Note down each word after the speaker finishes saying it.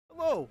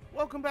Whoa,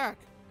 welcome back.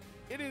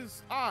 It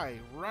is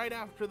right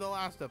after the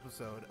last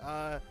episode,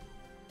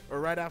 or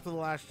right after the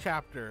last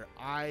chapter.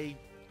 I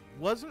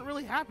wasn't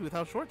really happy with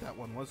how short that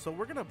one was, so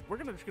we're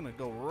just gonna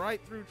go right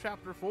through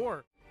chapter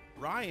 4.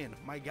 Ryan,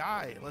 my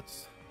guy,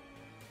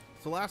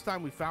 so last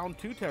time we found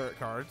 2 tarot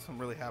cards. I'm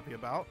really happy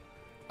about.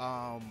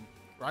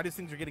 Right as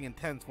things are getting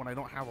intense when I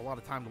don't have a lot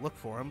of time to look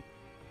for them,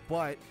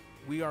 but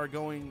we are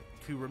going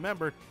to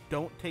remember,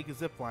 don't take a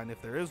zip line.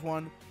 If there is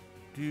one,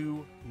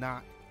 do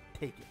not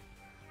take it.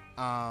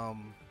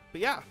 But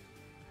yeah,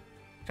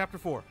 chapter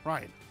 4,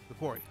 Ryan, the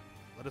Quarry.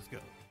 Let us go.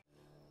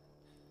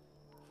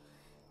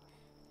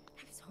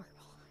 It was horrible.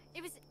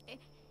 It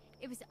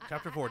was.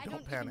 Chapter 4. I Don't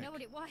don't panic. even know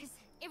what it was.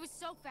 It was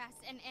so fast,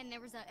 and there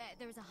was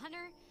a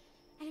hunter,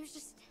 and it was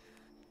just.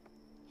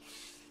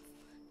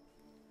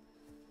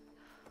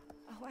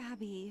 Oh,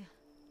 Abby.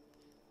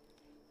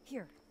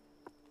 Here.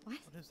 What?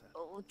 What is that?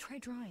 Oh, try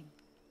drawing.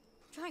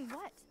 Trying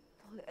what?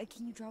 Oh,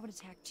 can you draw what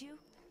attacked you?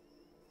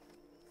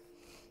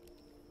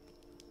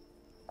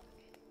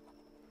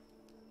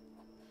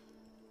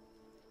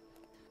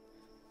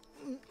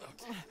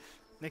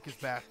 Nick is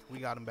back. We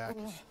got him back.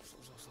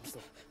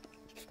 Slow.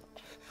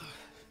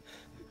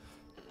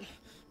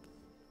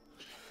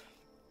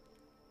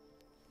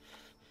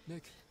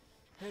 Nick,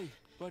 hey,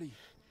 buddy. Can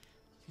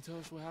you tell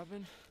us what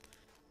happened?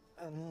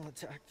 Animal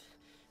attacked.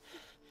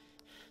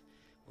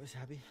 Where's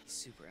Abby? He's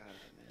super out of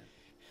it,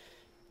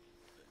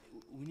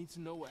 man. We need to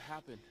know what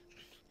happened.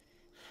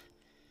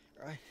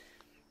 Right.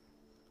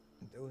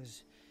 There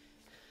was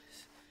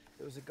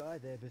a guy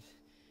there, but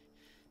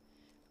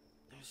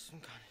there was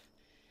some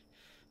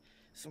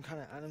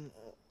kind of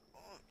animal.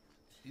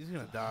 He's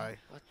gonna die.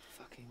 What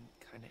fucking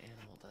kind of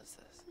animal does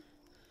this?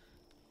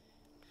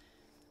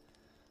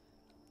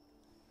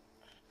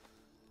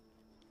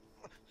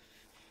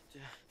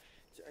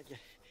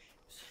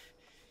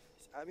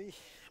 Is Abby?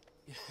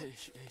 Yeah,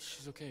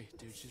 she's okay,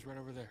 dude. She's right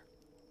over there.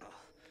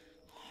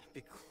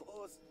 Big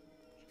claws,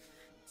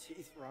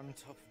 teeth right on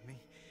top of me.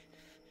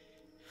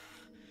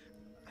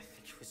 I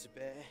think it was a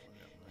bear.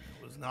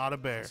 It was not a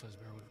bear. Size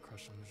bear would have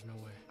crushed him. There's no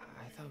way.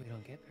 I thought we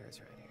don't get bears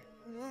around here.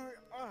 No,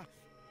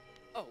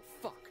 Oh,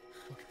 fuck.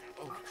 Look at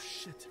that. Oh,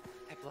 shit.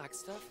 That black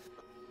stuff?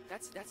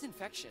 That's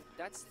infection.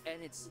 It's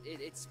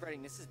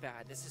spreading. This is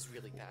bad. This is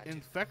really bad.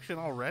 Infection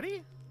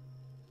already?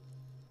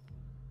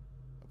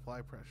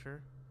 Apply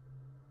pressure.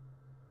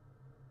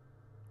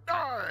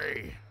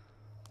 Die!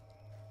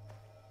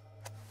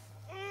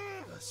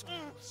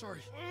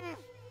 Sorry.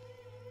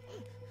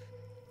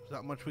 There's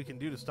not much we can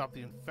do to stop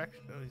the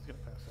infection. Oh, he's gonna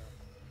pass out.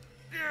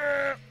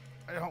 Yeah!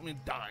 I don't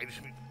mean die.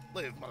 Just mean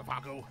live,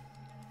 motherfucker.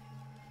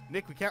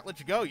 Nick, we can't let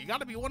you go. You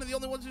gotta be one of the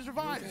only ones who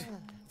survives. Okay.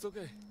 It's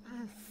okay.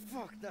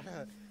 fuck, that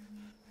hurt.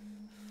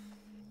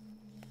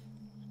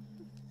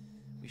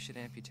 We should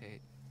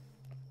amputate.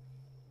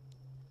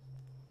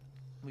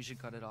 We should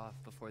cut it off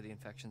before the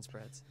infection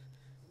spreads.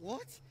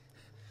 What?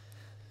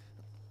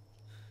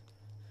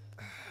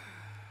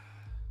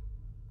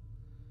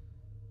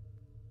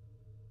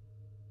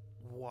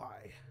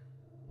 Why?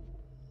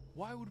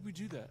 Why would we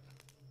do that?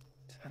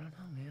 I don't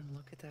know, man.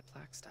 Look at that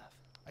black stuff.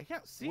 I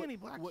can't see any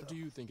black What stuff. do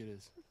you think it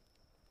is?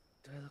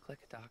 Do I look like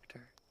a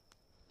doctor?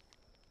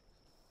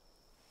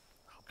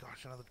 Oh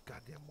gosh, another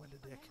goddamn window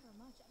dick. Never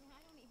much. I mean,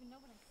 I don't even know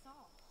what I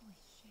saw. Holy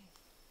shit.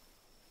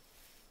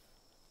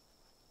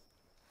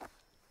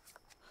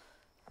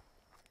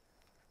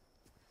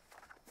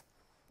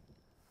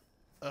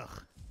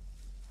 Ugh.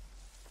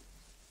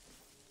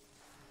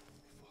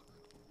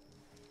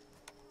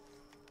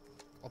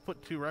 I'll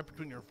put 2 right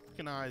between your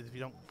fucking eyes. If you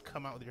don't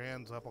come out with your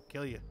hands up, I'll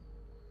kill you.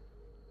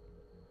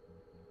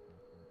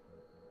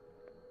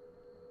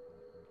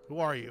 Who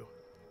are you?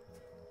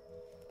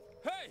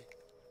 Hey!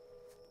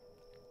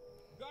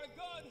 Got a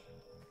gun!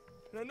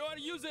 And I know how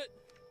to use it!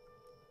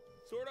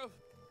 Sort of.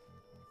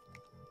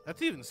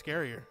 That's even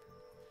scarier.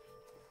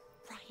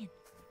 Ryan,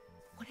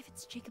 what if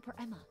it's Jacob or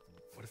Emma?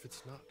 What if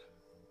it's not?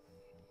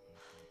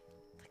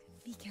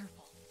 Be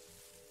careful.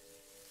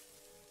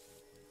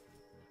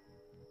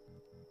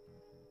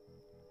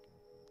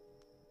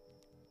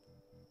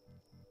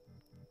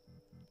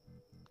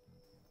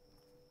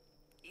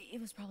 It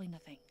was probably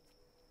nothing.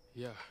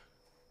 Yeah.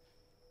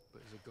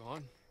 But is it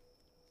gone?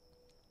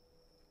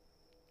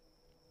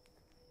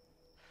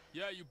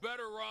 Yeah, you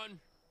better run!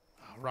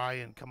 Oh,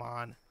 Ryan, come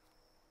on.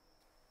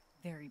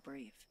 Very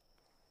brave.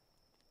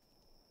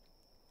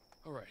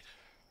 Alright.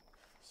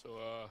 So,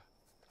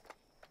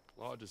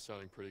 Lodge is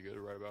sounding pretty good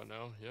right about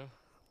now, yeah?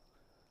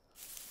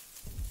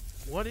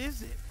 What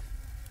is it?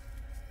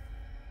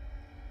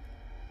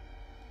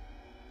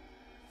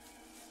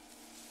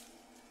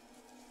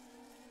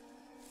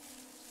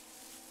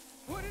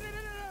 No!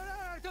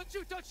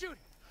 Don't shoot!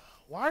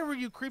 Why were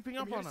you creeping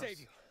up I'm here on to us? save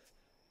you.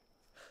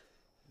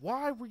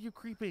 Why were you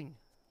creeping?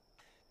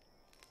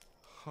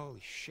 Holy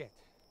shit.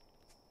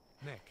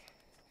 Nick.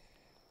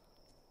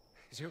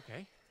 Is he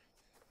okay?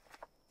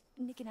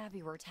 Nick and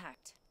Abby were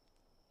attacked.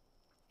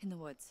 In the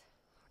woods.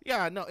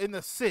 Yeah, no, in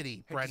the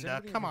city, Hey, does Brenda.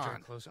 anybody Come have a jar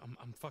on. of clothes?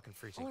 I'm fucking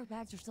freezing. All our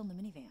bags are still in the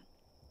minivan.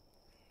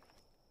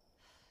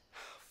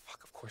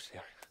 Fuck, course they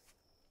are.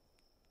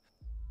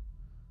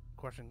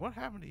 Question, what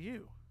happened to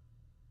you?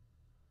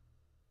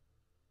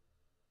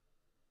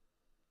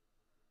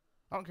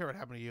 I don't care what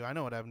happened to you. I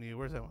know what happened to you.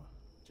 Where's Emma?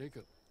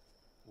 Jacob,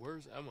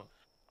 where's Emma?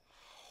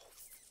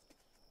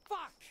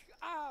 Fuck!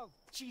 Oh,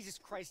 Jesus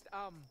Christ.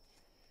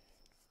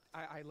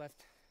 I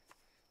left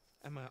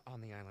Emma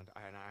on the island,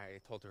 and I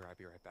told her I'd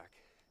be right back.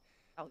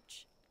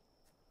 Ouch.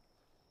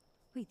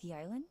 Wait, the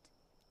island?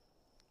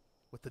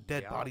 With the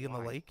dead Yeah, body in the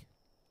why? lake?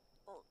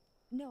 Oh,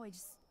 no, I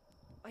just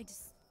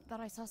thought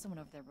I saw someone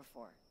over there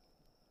before.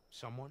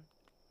 Someone?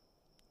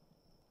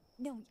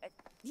 No,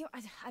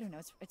 I don't know.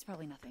 It's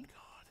probably nothing.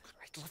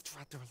 I left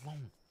her out there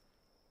alone.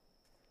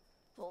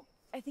 Well,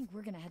 I think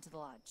we're gonna head to the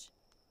lodge.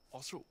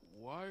 Also,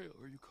 why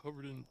are you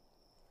covered in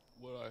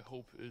what I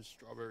hope is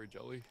strawberry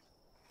jelly?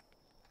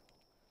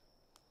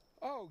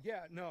 Oh,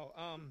 yeah, no,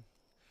 I'm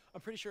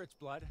pretty sure it's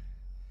blood.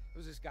 It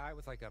was this guy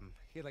with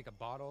he had a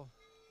bottle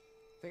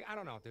thing. I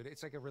don't know, dude.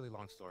 It's like a really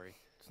long story.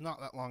 It's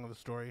not that long of a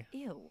story.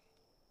 Ew.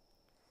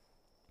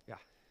 Yeah,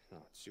 no,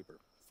 it's super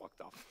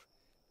fucked up.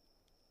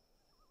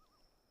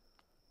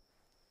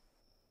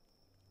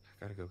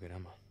 I gotta go get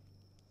Emma.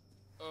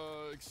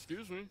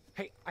 Excuse me?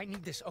 Hey, I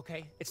need this,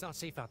 okay? It's not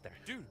safe out there.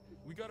 Dude,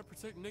 we gotta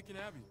protect Nick and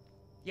Abby.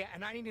 Yeah,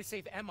 and I need to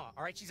save Emma,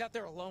 all right? She's out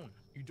there alone.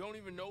 You don't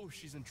even know if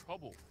she's in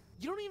trouble.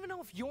 You don't even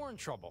know if you're in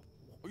trouble.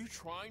 Are you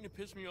trying to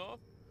piss me off?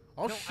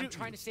 I'll No, shoot I'm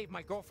trying you. to save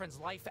my girlfriend's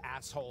life,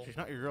 asshole. She's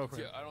not your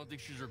girlfriend. Yeah, I don't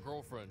think she's your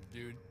girlfriend,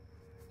 dude.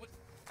 What?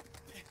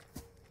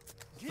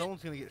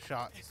 Someone's gonna get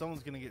shot.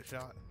 Someone's gonna get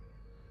shot.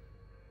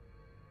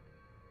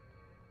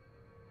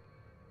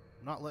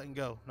 Not letting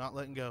go. Not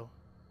letting go.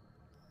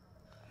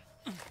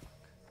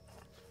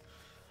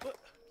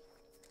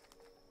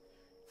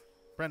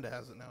 Brenda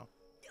has it now.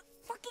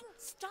 Fucking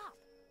stop!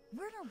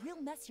 We're in a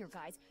real mess here,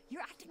 guys.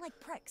 You're acting like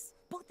pricks,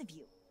 both of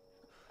you.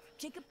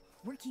 Jacob,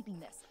 we're keeping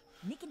this.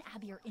 Nick and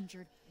Abby are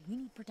injured. We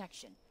need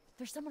protection.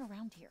 There's someone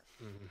around here.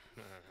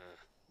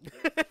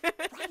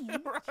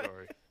 Ryan,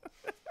 Sorry.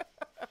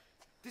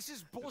 This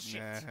is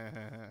bullshit.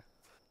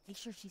 make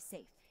sure she's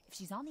safe. If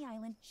she's on the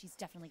island, she's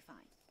definitely fine.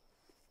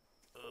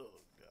 Oh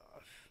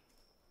gosh.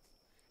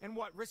 And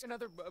what, risk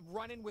another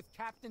run-in with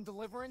Captain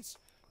Deliverance?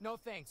 No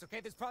thanks,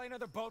 okay? There's probably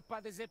another boat by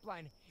the zip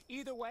line.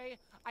 Either way,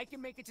 I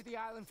can make it to the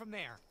island from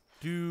there.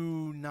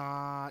 Do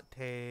not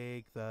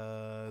take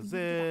the We need to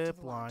get back to zip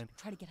the lodge. line.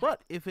 Try to get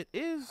But if it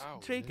is Ow,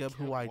 they Jacob,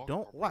 who can't I walk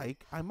don't properly.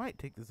 like, I might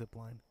take the zip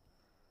line.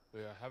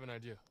 Yeah, I have an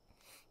idea.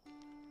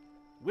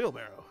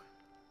 Wheelbarrow.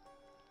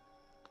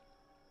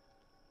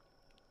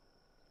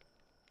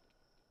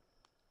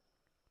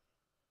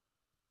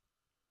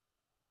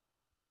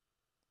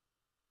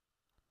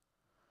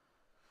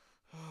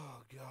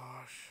 Oh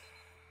gosh.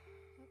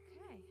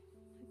 Okay,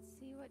 let's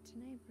see what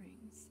tonight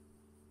brings.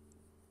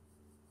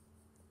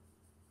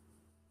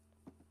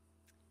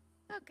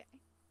 Okay,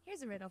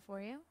 here's a riddle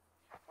for you.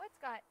 What's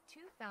got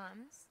two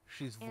thumbs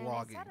She's and is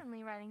vlogging.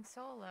 suddenly riding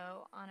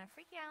solo on a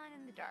freaky island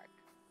in the dark?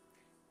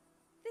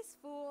 This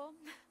fool.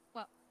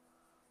 Well,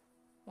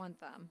 one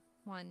thumb,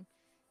 one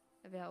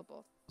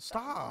available.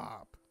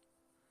 Stop.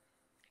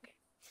 Okay.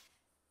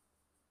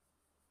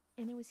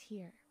 And it was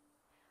here,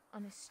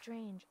 on a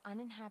strange,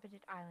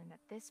 uninhabited island, that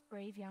this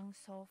brave young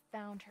soul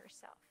found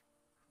herself.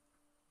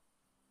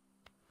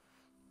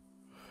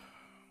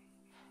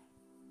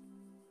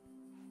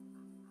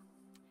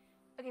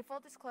 Okay, full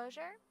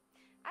disclosure,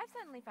 I've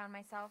suddenly found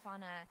myself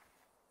on a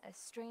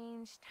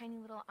strange, tiny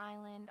little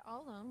island,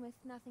 all alone with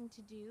nothing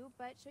to do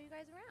but show you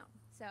guys around.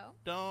 So,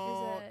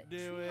 Don't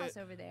there's a do treehouse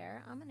it. over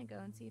there. I'm gonna go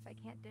and see if I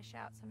can't dish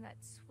out some of that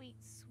sweet,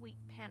 sweet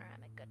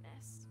panoramic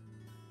goodness.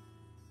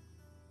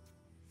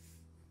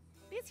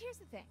 Because here's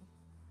the thing.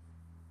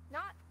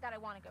 Not that I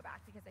want to go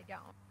back, because I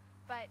don't.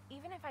 But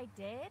even if I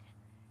did,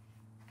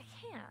 I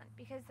can't,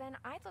 because then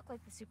I'd look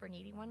like the super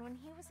needy one when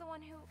he was the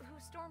one who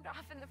stormed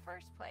off in the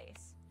first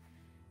place.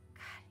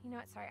 God, you know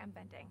what? Sorry, I'm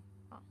venting.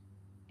 Well,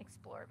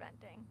 explore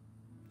venting.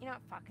 You know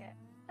what? Fuck it.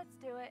 Let's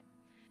do it.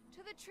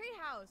 To the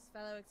treehouse,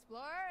 fellow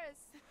explorers.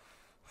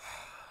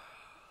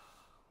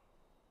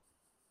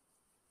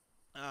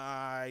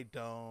 I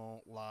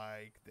don't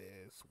like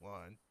this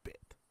one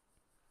bit.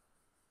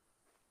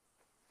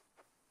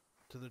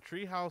 To the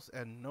treehouse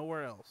and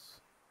nowhere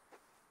else.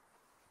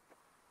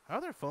 How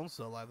are their phones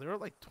still alive? They were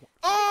like An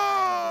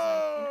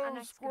oh,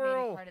 unexcavated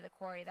squirrel! part of the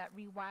quarry that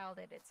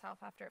rewilded itself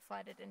after it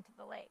flooded into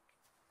the lake.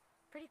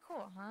 Pretty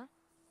cool, huh?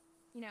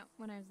 You know,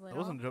 when I was That little,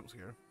 wasn't a jump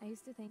scare. I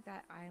used to think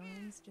that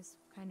islands just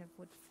kind of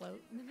would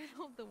float in the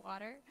middle of the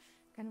water,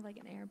 kind of like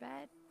an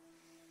airbed.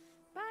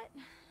 But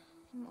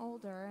I'm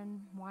older and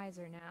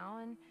wiser now,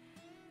 and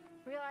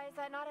realize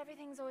that not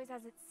everything's always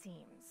as it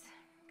seems.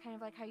 Kind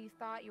of like how you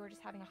thought you were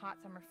just having a hot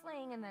summer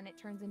fling, and then it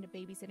turns into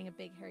babysitting a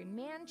big hairy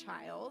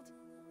man-child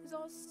who's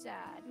all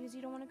sad because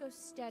you don't want to go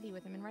steady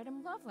with him and write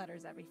him love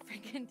letters every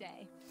freaking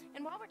day.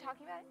 And while we're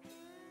talking about it,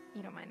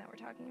 you don't mind that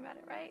we're talking about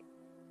it, right?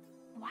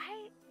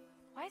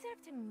 Why is it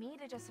up to me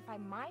to justify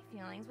my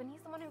feelings when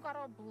he's the one who got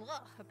all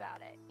blah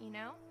about it, you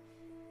know?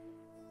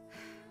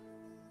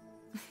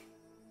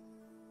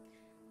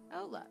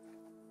 Oh, look.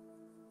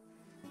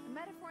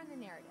 metaphor in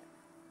the narrative,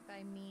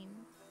 by mean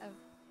of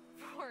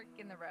fork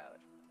in the road.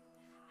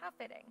 How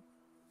fitting.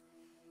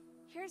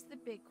 Here's the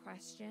big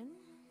question.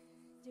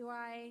 Do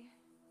I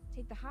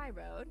take the high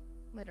road,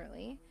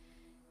 literally,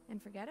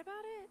 and forget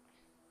about it?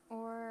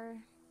 Or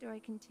do I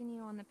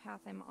continue on the path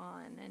I'm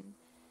on and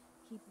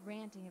keep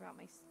ranting about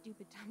my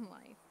stupid dumb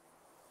life?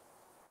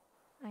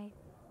 I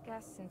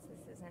guess since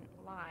this isn't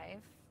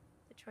live,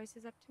 the choice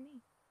is up to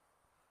me.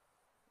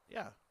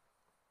 Yeah.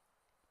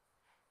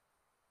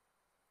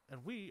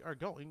 And we are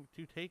going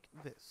to take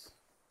this.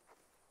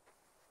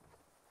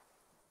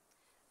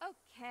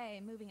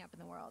 Okay, moving up in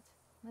the world.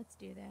 Let's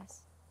do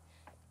this.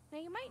 Now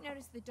you might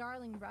notice the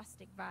darling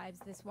rustic vibes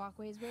this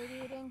walkway is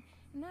radiating,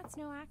 and that's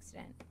no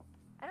accident.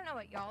 I don't know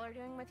what y'all are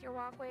doing with your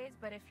walkways,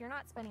 but if you're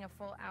not spending a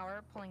full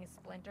hour pulling a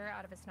splinter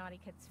out of a snotty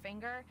kid's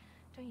finger,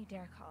 don't you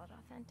dare call it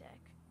authentic.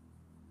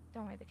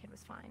 Don't worry, the kid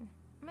was fine.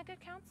 I'm a good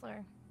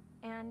counselor,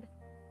 and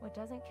what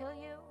doesn't kill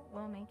you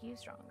will make you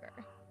stronger.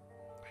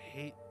 I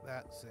hate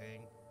that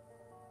saying.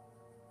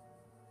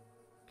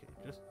 Okay,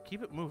 just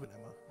keep it moving,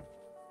 Emma.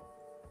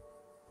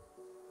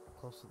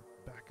 Close to the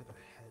back of the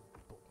head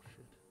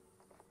bullshit.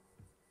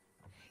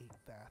 I hate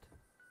that.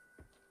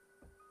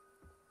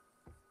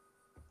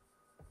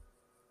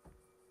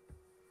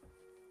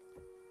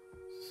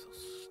 So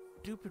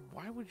stupid.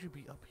 Why would you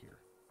be up here?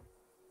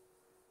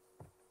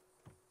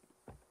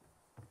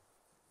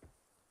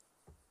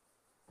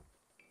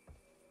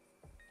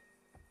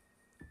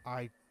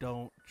 I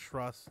don't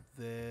trust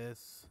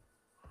this.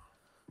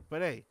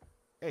 But hey,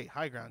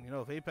 high ground. You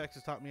know, if Apex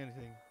has taught me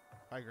anything,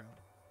 high ground.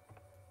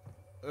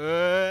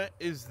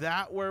 Is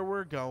that where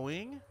we're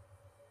going?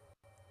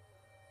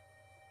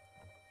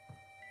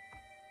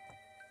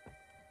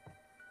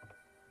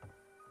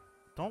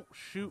 Don't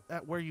shoot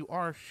at where you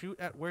are, shoot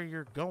at where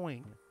you're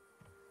going.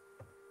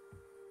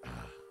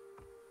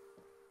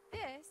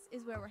 This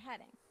is where we're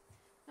heading.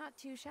 Not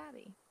too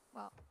shabby.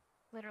 Well,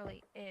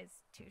 literally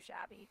is too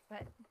shabby,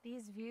 but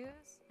these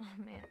views, oh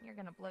man, you're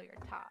gonna blow your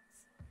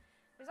tops.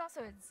 There's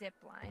also a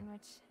zip line,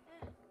 which,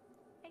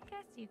 I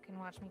guess you can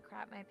watch me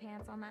crap my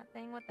pants on that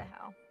thing. What the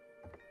hell?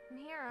 I'm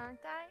here,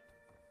 aren't I?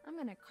 I'm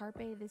gonna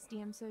carpe this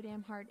DM so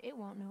damn hard it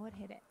won't know what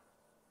hit it.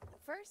 But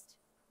first,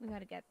 we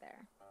gotta get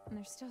there. And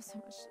there's still so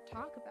much to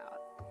talk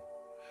about.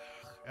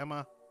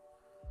 Emma.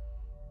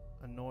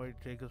 Annoyed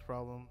Jacob's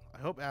problem. I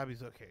hope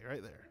Abby's okay,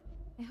 right there.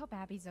 I hope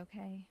Abby's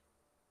okay.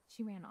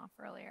 She ran off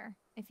earlier.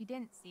 If you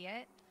didn't see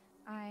it,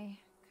 I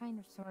kind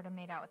of sort of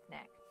made out with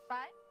Nick.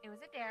 But it was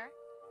a dare.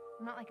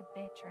 I'm not like a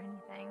bitch or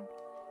anything.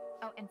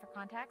 Oh, and for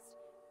context,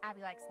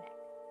 Abby likes Nick.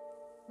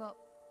 Well,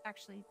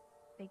 actually,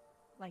 they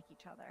like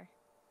each other.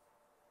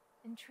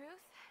 In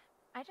truth,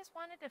 I just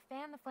wanted to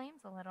fan the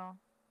flames a little.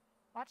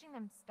 Watching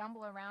them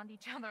stumble around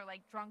each other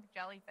like drunk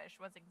jellyfish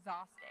was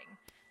exhausting.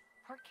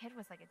 Poor kid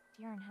was like a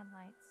deer in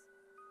headlights.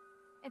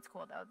 It's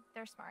cool though,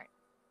 they're smart.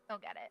 They'll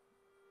get it.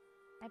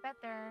 I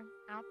bet they're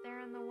out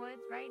there in the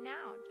woods right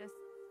now, just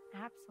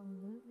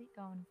absolutely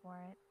going for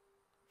it.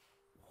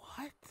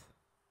 What?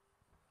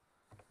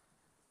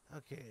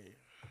 Okay,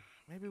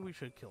 maybe we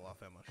should kill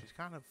off Emma. She's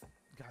kind of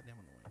goddamn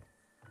annoying.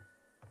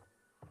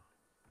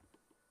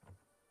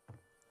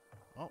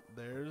 Oh,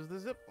 there's the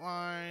zip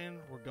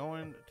line. We're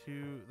going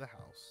to the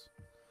house.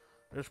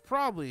 There's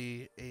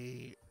probably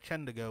a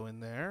Chendigo in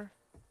there.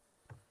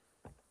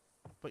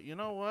 But you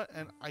know what?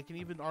 And I can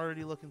even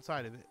already look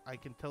inside of it. I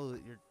can tell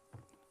that you're...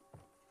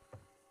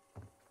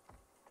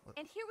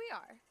 And here we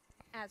are,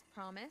 as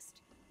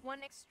promised.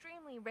 One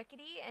extremely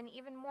rickety and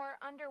even more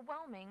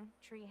underwhelming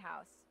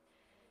treehouse.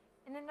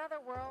 In another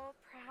world,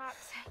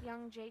 perhaps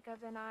young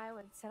Jacob and I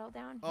would settle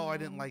down here. Oh, I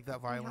didn't like that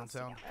violent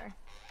sound. Together.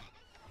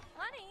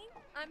 Honey,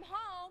 I'm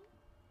home.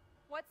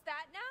 What's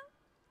that now?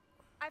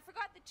 I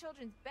forgot the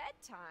children's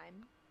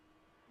bedtime.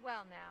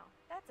 Well now,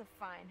 that's a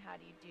fine how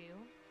do you do.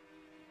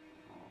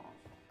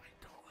 I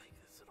don't like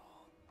this at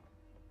all.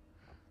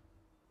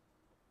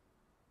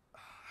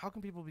 How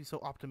can people be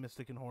so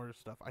optimistic in horror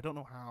stuff? I don't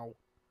know how.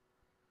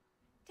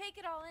 Take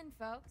it all in,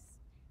 folks.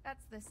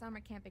 That's the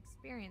summer camp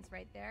experience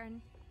right there,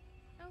 and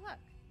oh look.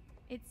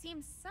 It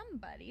seems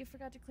somebody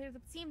forgot to clear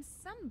the place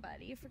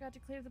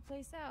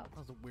out. That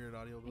was a weird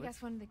audio glitch. I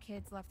guess one of the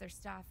kids left their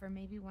stuff, or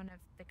maybe one of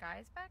the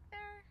guys back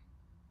there.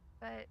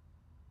 But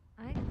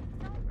I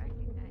don't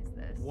recognize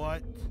this.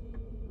 What?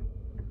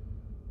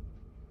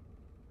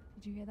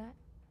 Did you hear that?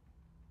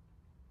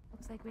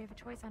 Looks like we have a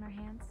choice on our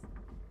hands.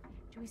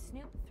 Do we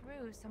snoop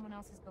through someone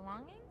else's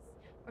belongings,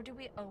 or do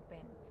we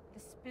open the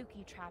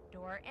spooky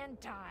trapdoor and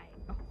die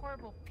a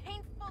horrible,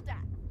 painful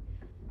death?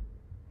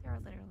 There are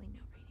literally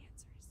no right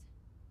answers.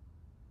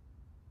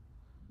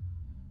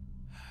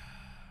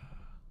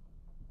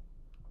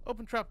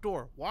 Open trap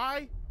door.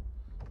 Why?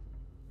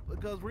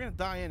 Because we're gonna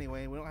die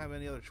anyway, and we don't have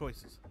any other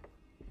choices.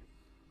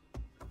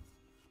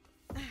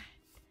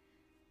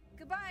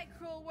 Goodbye,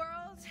 cruel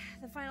world.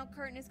 The final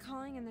curtain is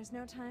calling, and there's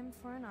no time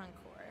for an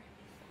encore.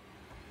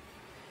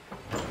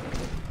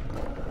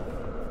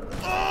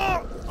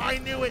 Oh! I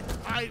knew it!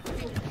 I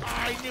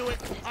knew it!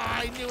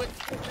 I knew it!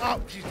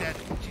 Oh, she's dead.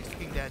 She's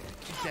fucking dead.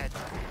 She's dead.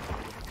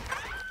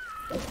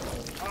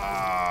 Oh,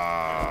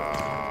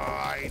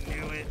 I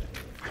knew it.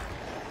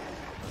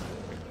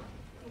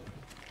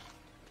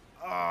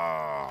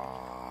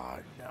 Oh,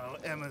 no.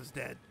 Emma's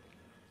dead.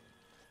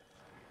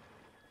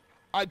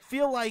 I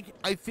feel like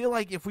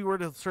if we were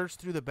to search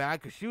through the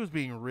bag, because she was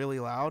being really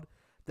loud,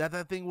 that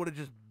thing would have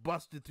just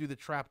busted through the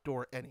trap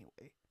door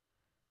anyway.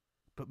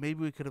 But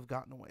maybe we could have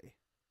gotten away.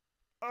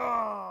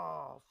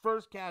 Oh,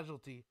 first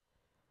casualty.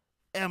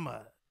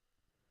 Emma.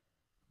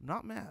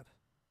 Not mad.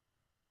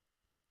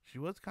 She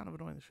was kind of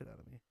annoying the shit out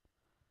of me.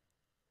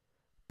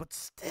 But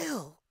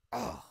still.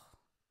 Oh.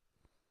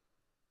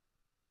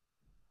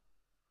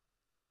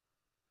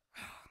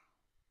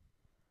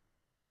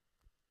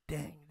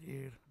 Dang,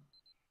 dude.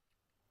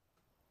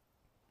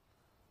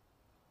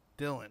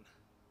 Dylan.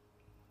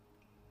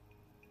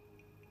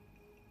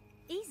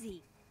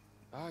 Easy.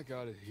 I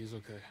got it. He's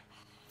okay.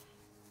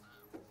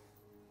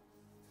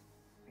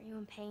 Are you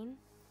in pain?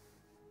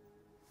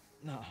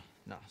 No,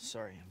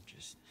 sorry.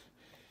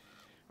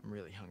 I'm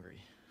really hungry.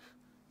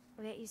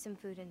 We'll get you some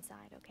food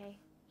inside, okay?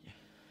 Yeah,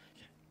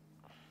 okay.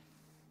 Come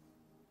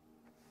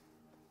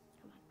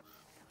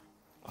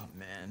on. Oh,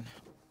 man.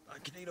 I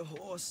can eat a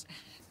horse.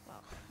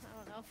 Well, I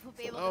don't know if we'll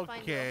be able to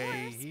find you a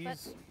Okay,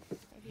 horse, but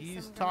maybe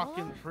he's some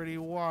talking granola? pretty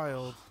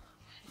wild.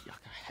 Yuck,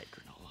 I hate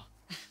granola.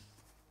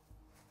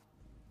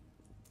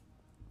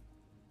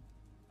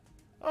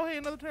 Oh, hey,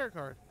 another tarot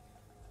card.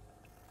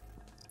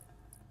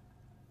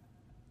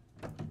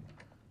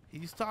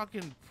 He's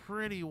talking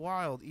pretty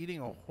wild. Eating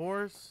a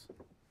horse.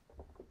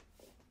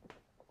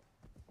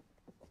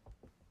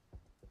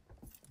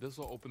 This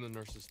will open the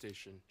nurse's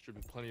station. Should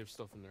be plenty of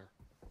stuff in there.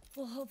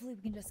 Well, hopefully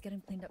we can just get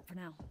him cleaned up for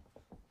now.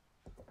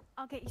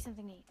 I'll get you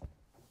something to eat.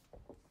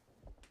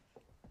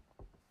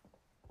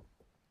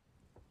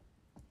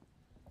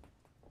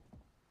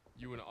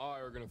 You and I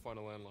are gonna find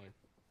a landline.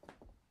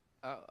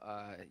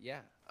 Oh, yeah.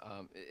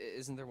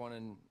 Isn't there one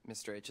in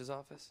Mr. H's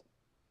office?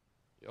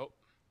 Yep.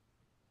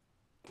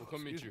 We'll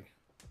come meet excuse you. me.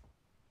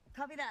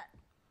 Copy that.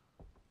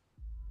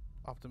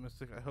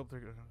 Optimistic. I hope they're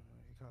gonna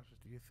be cautious.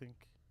 Do you think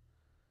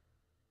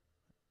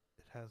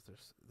it has their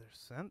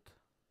scent?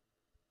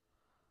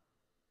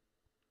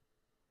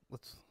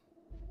 Let's.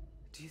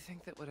 Do you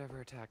think that whatever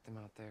attacked them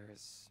out there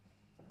is,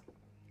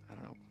 I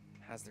don't know,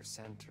 has their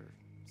scent or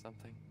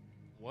something?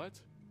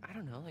 What? I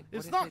don't know, like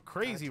It's what if not it got a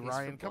crazy, taste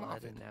Ryan, for come blood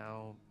off it. And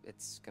now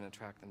it's gonna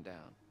track them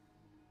down.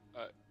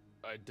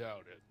 I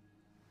doubt it.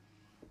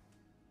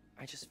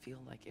 I just feel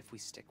like if we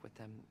stick with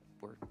them,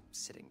 we're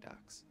sitting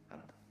ducks. I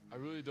don't know. I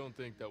really don't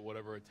think that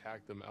whatever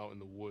attacked them out in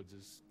the woods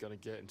is gonna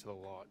get into the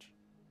lodge.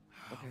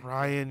 Okay.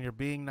 Ryan, you're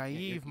being Yeah,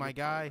 naive, my you're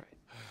guy. probably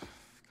right.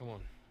 Come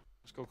on.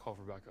 Let's go call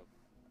for backup.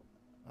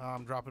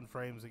 I'm dropping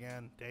frames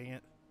again. Dang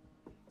it.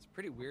 It's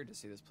pretty weird to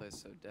see this place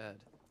so dead.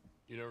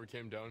 You never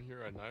came down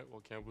here at night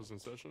while camp was in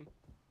session?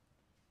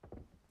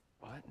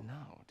 What?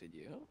 No, did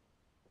you?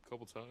 A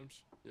couple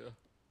times, yeah.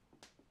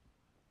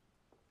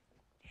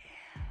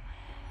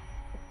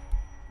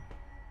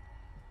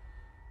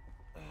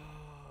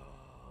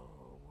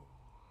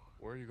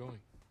 Where are you going?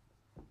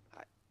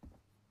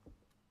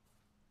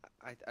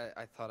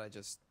 I thought I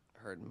just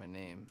heard my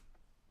name.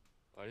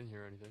 I didn't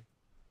hear anything.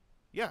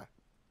 Yeah.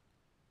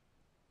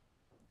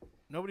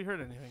 Nobody heard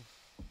anything.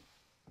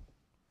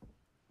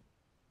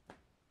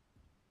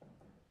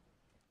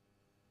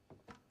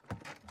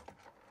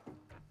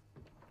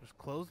 Just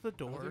close the I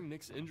don't door. think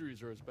Nick's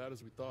injuries are as bad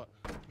as we thought.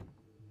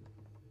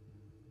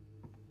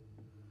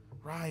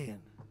 Ryan.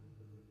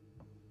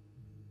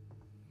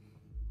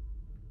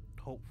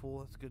 Hopeful.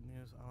 That's good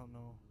news. I don't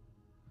know.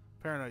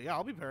 Paranoid. Yeah,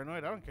 I'll be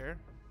paranoid. I don't care.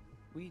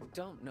 We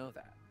don't know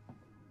that.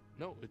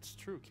 No, it's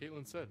true.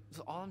 Caitlin said.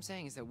 So all I'm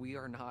saying is that we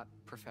are not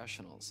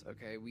professionals,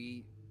 okay?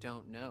 We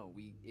don't know.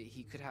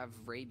 He could have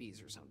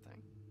rabies or something.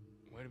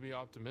 Way to be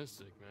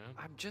optimistic, man.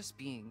 I'm just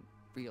being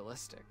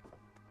realistic.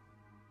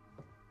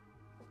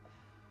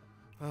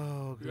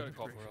 Oh, We gotta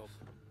call for help.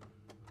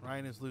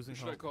 Ryan is losing Who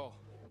should I hope. call?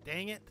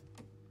 Dang it.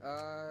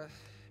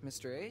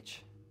 Mr.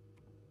 H?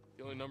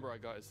 The only number I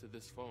got is to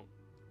this phone.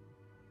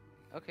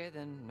 Okay,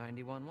 then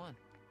 911.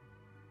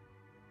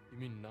 You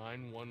mean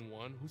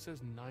 911? Who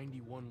says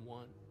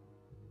 911?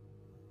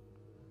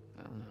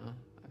 I don't know.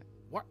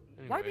 What?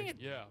 Anyway, Why being a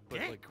yeah, but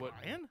dick, like what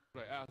Ryan?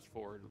 I asked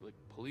for, like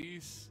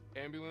police,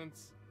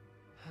 ambulance.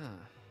 Huh.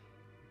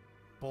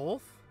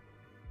 Both?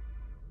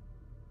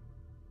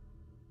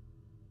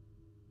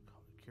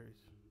 Curious.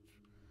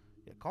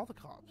 Yeah, call the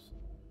cops.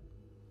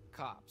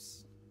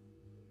 Cops.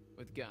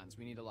 With guns.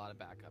 We need a lot of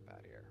backup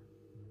out here.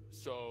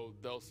 So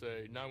they'll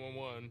say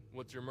 911,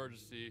 what's your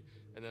emergency?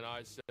 And then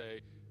I say,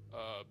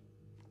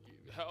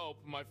 help,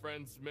 my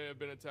friends may have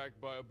been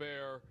attacked by a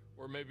bear,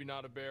 or maybe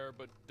not a bear,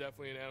 but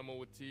definitely an animal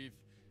with teeth,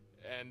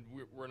 and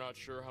we're not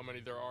sure how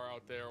many there are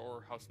out there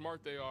or how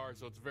smart they are,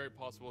 so it's very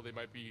possible they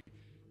might be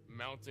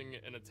mounting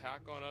an attack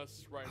on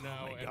us right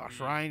now. Oh my and gosh,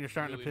 we Ryan, you're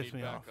starting really to piss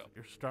need me off. backup.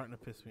 You're starting to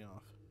piss me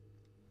off.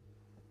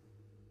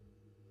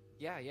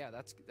 Yeah,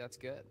 that's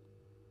good.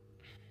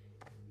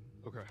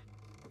 Okay.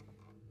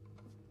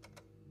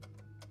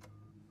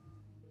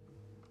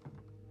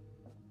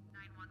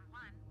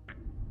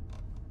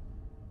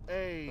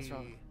 Hey. What's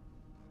wrong?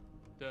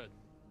 Dead.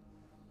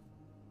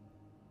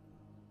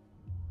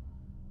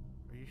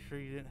 Are you sure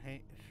you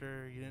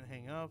didn't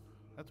hang up?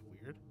 That's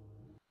weird.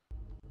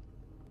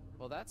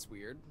 Well, that's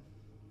weird.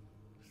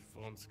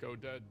 Phones go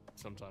dead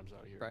sometimes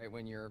out here. Right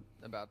when you're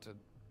about to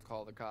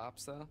call the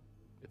cops, though?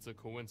 It's a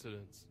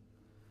coincidence.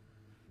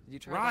 Did you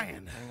try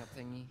Ryan. that hang up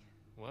thingy?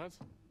 What?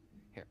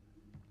 Here.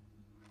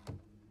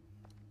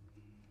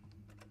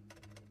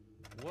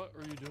 What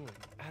are you doing?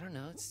 I don't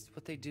know. It's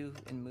what they do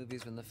in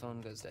movies when the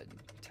phone goes dead. You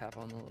tap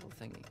on the little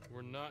thingy.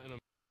 We're not in a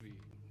movie.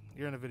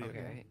 You're in a video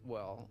game. Okay,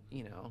 well,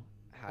 you know,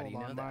 how Hold do you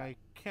know on, that? my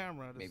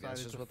camera Maybe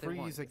that's decided just to what they want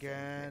freeze you to think,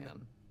 again.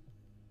 man.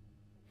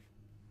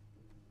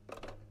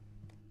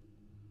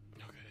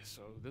 Okay,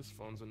 so this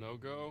phone's a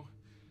no-go.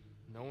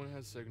 No one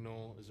has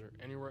signal. Is there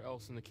anywhere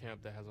else in the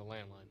camp that has a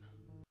landline?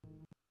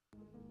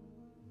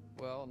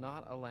 Well,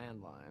 not a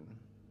landline.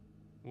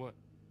 What?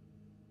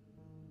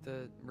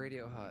 The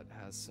radio hut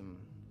has some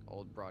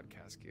old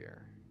broadcast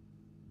gear.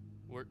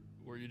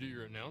 Where you do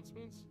your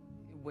announcements?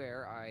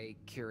 Where I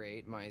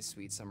curate my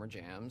sweet summer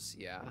jams,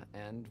 yeah,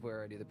 and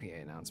where I do the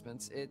PA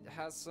announcements. It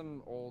has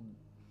some old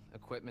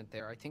equipment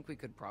there. I think we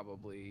could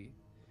probably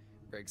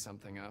rig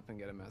something up and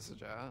get a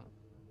message out.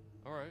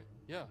 All right,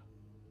 yeah.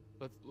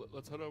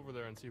 Let's head over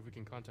there and see if we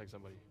can contact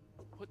somebody.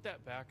 Put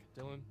that back,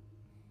 Dylan.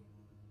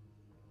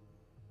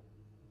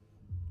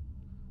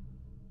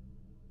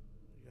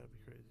 You gotta be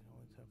crazy.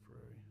 Only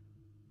temporary.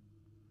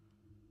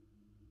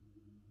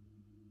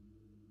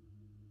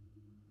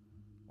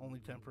 Only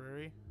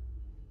temporary?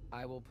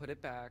 I will put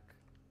it back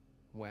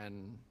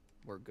when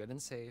we're good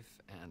and safe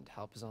and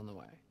help is on the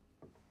way.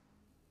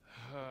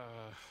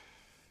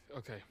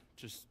 Okay,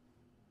 just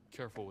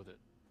careful with it.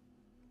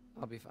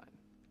 I'll be fine.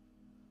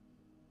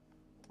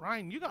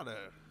 Ryan, you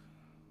gotta.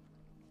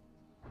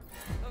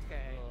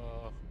 Okay.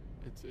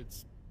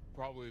 It's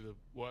probably the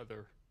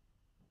weather.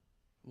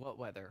 What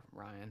weather,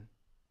 Ryan?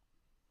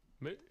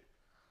 Maybe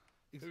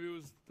it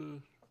was the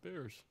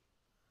bears.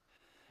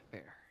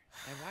 Bear.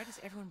 And why does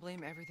everyone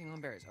blame everything on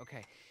bears?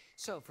 Okay,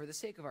 so for the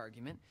sake of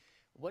argument,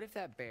 what if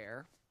that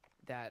bear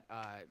that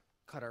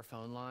cut our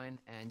phone line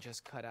and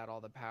just cut out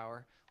all the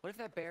power, what if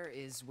that bear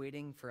is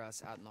waiting for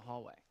us out in the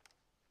hallway?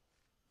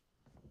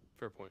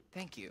 Fair point.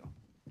 Thank you.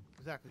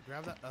 Exactly.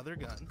 Grab that other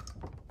gun.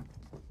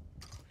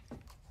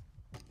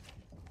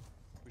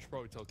 We should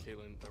probably tell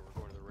Caitlin that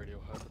we're going to the radio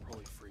hut. They're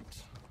probably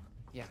freaks.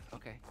 Yeah,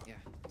 okay, yeah,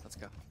 let's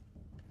go.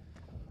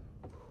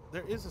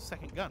 There is a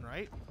second gun,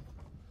 right?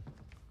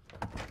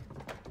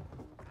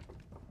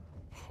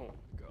 Oh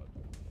my god.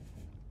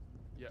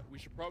 Yeah, we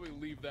should probably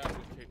leave that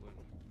with Caitlin.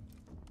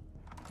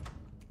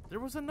 There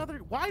was another.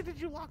 Why did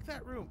you lock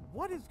that room?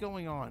 What is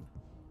going on?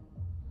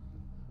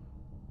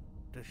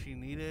 Does she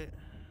need it?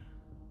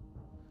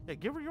 Yeah,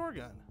 give her your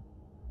gun.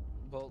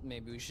 Well,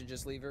 maybe we should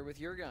just leave her with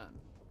your gun.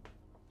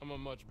 I'm a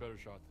much better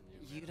shot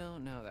than you. You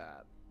don't know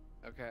that,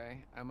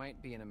 okay? I might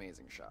be an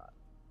amazing shot.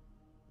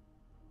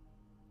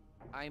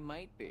 I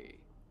might be.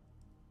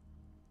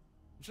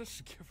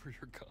 Just give her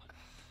your gun.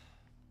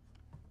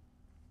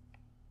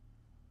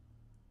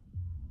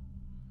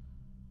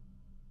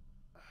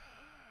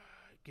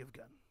 Give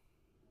gun.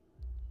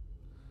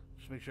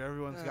 Just make sure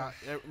everyone's got.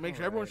 Make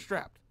sure everyone's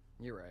strapped.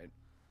 You're right.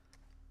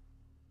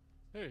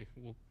 Hey,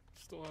 we'll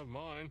still have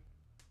mine.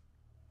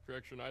 If you're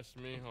extra nice to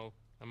me,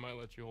 I might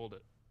let you hold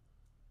it.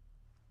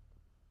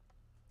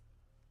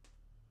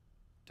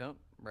 Don't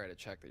write a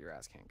check that your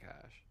ass can't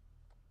cash.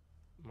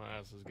 My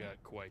ass has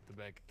got quite the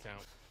bank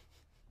account.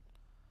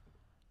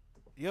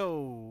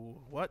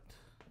 Yo, what?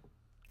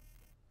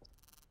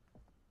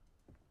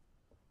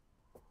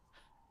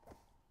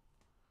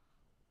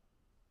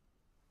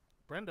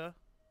 Brenda?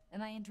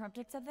 Am I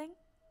interrupting something?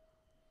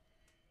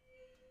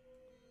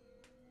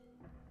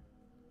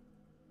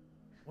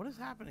 What is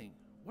happening?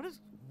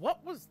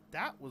 What was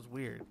that? Was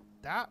weird.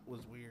 That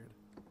was weird.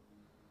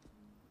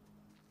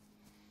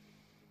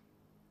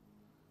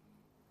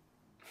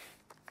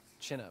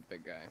 Chin up,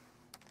 big guy.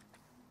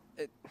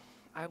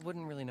 I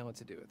wouldn't really know what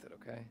to do with it,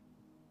 okay?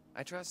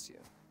 I trust you.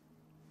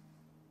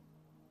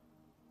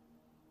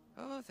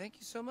 Oh, thank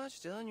you so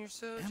much, Dylan. You're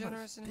so Emma's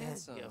generous and dead,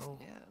 handsome. yo.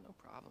 Yeah, no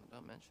problem.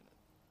 Don't mention it.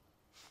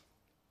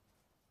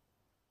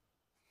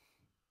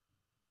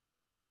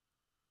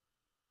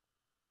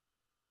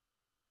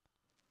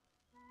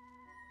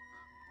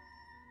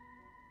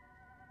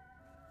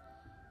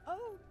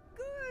 Oh,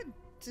 good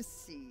to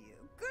see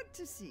you. Good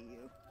to see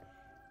you.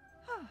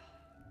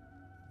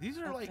 These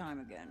are That like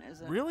time again,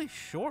 is it? really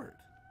short.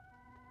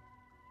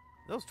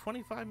 That was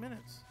 25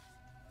 minutes.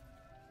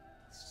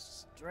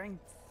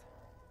 Strength.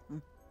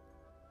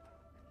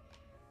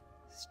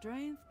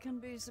 Strength can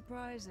be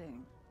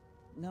surprising.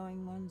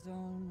 Knowing one's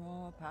own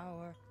raw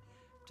power,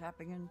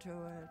 tapping into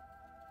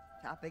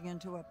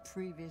a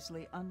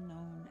previously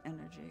unknown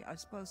energy. I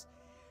suppose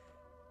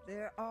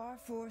there are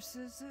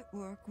forces at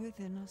work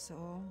within us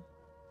all.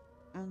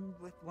 And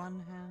with one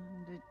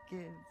hand it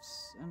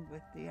gives, and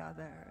with the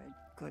other it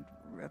could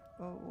rip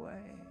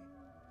away.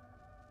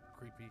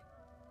 Creepy.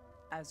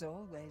 As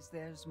always,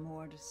 there's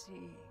more to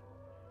see.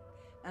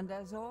 And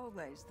as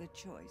always, the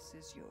choice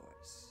is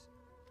yours.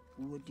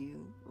 Would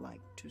you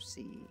like to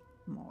see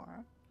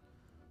more?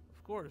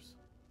 Of course.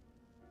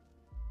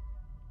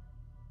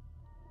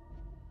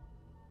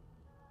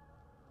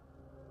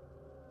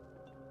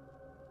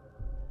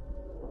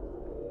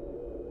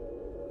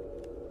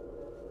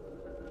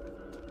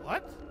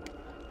 What?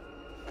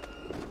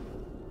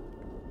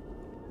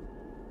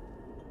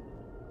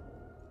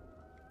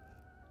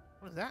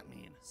 What does that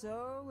mean?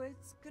 So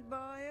it's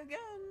goodbye again.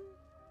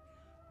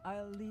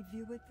 I'll leave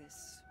you with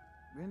this.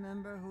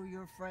 Remember who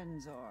your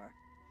friends are.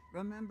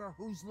 Remember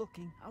who's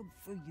looking out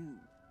for you.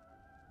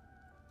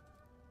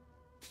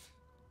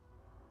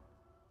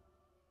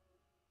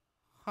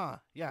 Huh.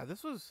 Yeah,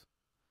 this was...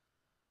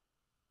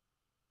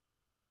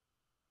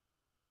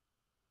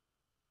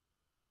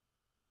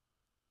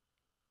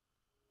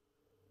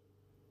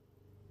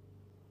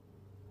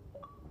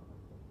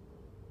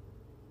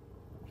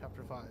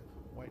 Chapter 5,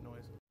 White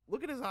Noise.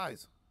 Look at his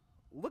eyes.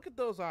 Look at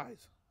those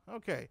eyes.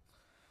 Okay.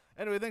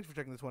 Anyway, thanks for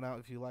checking this one out.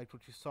 If you liked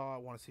what you saw,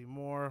 want to see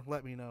more,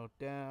 let me know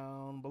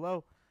down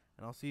below.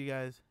 And I'll see you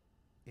guys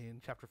in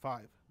Chapter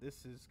 5.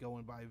 This is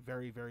going by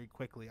very, very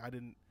quickly.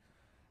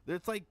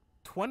 It's like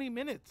 20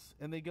 minutes,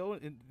 and they go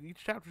in each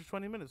chapter is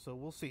 20 minutes, so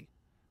we'll see.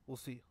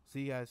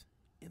 See you guys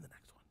in the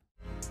next one.